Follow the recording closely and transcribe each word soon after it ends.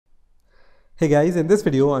Hey guys, in this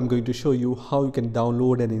video I'm going to show you how you can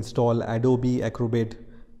download and install Adobe Acrobat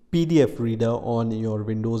PDF reader on your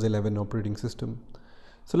Windows 11 operating system.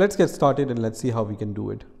 So let's get started and let's see how we can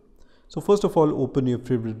do it. So first of all, open your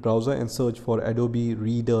favorite browser and search for Adobe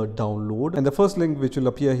Reader download, and the first link which will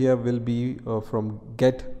appear here will be from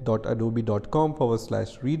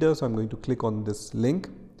get.adobe.com/reader. So I'm going to click on this link.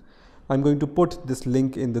 I'm going to put this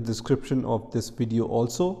link in the description of this video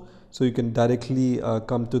also, so you can directly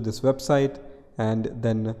come to this website and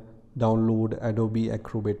then download Adobe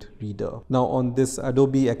Acrobat Reader. Now on this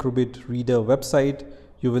Adobe Acrobat Reader website,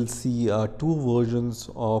 you will see two versions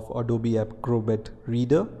of Adobe Acrobat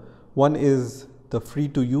Reader. One is the free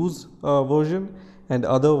to use version, and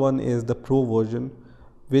other one is the pro version,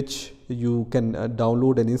 which you can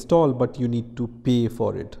download and install, but you need to pay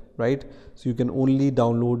for it, right? So you can only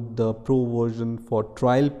download the pro version for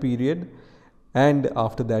trial period, and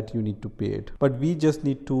after that you need to pay it. But we just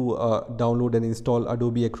need to download and install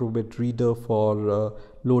Adobe Acrobat Reader for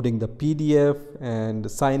loading the PDF and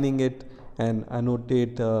signing it and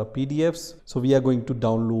annotate PDFs. So we are going to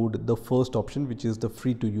download the first option, which is the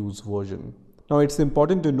free to use version. Now it's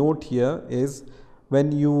important to note here is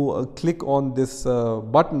when you click on this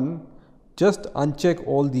button, just uncheck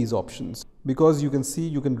all these options, because you can see,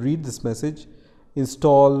 you can read this message: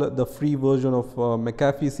 install the free version of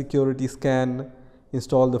McAfee Security Scan,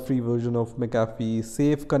 install the free version of McAfee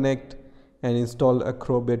Safe Connect, and install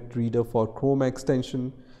Acrobat Reader for Chrome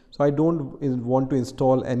extension. So I don't want to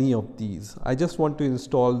install any of these. I just want to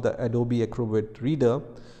install the Adobe Acrobat Reader.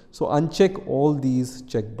 So uncheck all these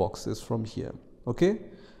check boxes from here, okay?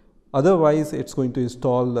 Otherwise, it's going to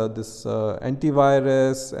install this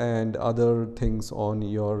antivirus and other things on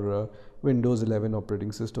your Windows 11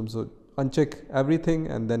 operating system. So uncheck everything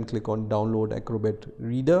and then click on download Acrobat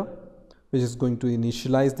Reader, which is going to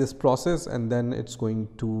initialize this process, and then it's going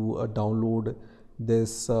to download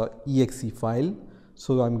this exe file.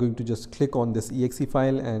 So I'm going to just click on this exe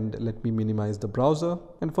file and let me minimize the browser.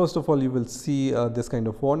 And first of all, you will see this kind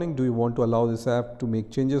of warning: do you want to allow this app to make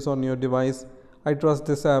changes on your device? I trust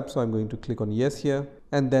this app, so I'm going to click on yes here,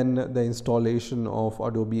 and then the installation of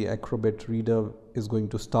Adobe Acrobat Reader is going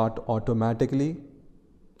to start automatically.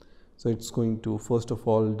 So it's going to first of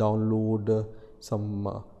all download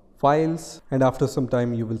some files, and after some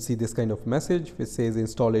time you will see this kind of message which says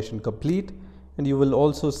installation complete, and you will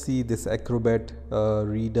also see this Acrobat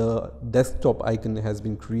Reader desktop icon has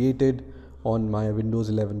been created on my Windows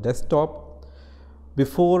 11 desktop.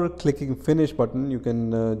 Before clicking finish button, you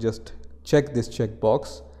can just check this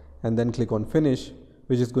checkbox and then click on finish,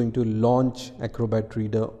 which is going to launch Acrobat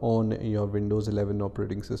Reader on your Windows 11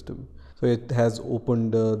 operating system. So it has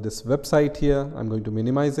opened this website here. I'm going to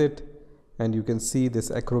minimize it, and you can see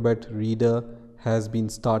this Acrobat Reader has been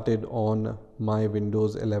started on my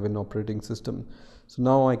Windows 11 operating system. So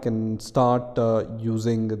now I can start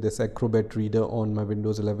using this Acrobat Reader on my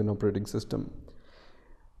Windows 11 operating system.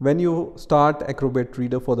 When you start Acrobat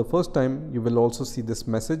Reader for the first time, you will also see this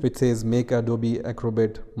message which says make Adobe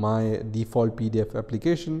Acrobat my default PDF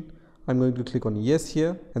application. I'm going to click on yes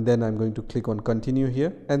here, and then I'm going to click on continue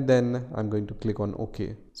here, and then I'm going to click on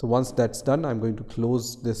OK. So once that's done, I'm going to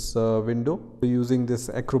close this window. So using this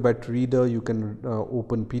Acrobat Reader, you can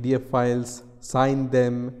open PDF files, sign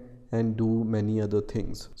them, and do many other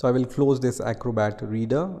things. So I will close this Acrobat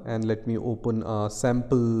Reader and let me open a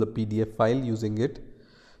sample PDF file using it.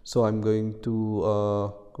 So I'm going to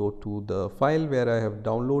go to the file where I have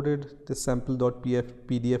downloaded this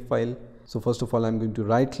sample.pdf file. So first of all, I'm going to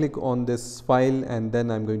right click on this file, and then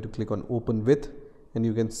I'm going to click on open with, and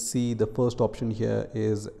you can see the first option here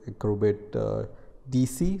is Acrobat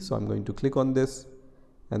DC. So I'm going to click on this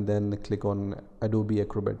and then click on Adobe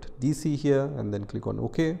Acrobat DC here, and then click on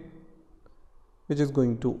OK, which is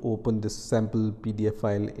going to open this sample PDF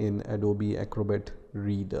file in Adobe Acrobat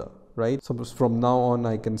Reader. Right, so from now on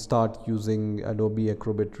I can start using Adobe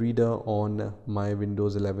Acrobat Reader on my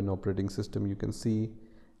Windows 11 operating system. You can see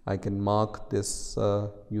I can mark this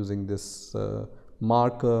using this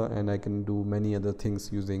marker, and I can do many other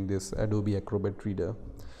things using this Adobe Acrobat Reader.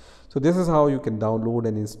 So this is how you can download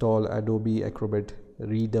and install Adobe Acrobat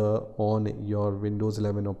Reader on your Windows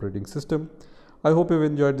 11 operating system. I hope you've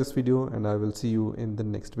enjoyed this video, and I will see you in the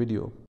next video.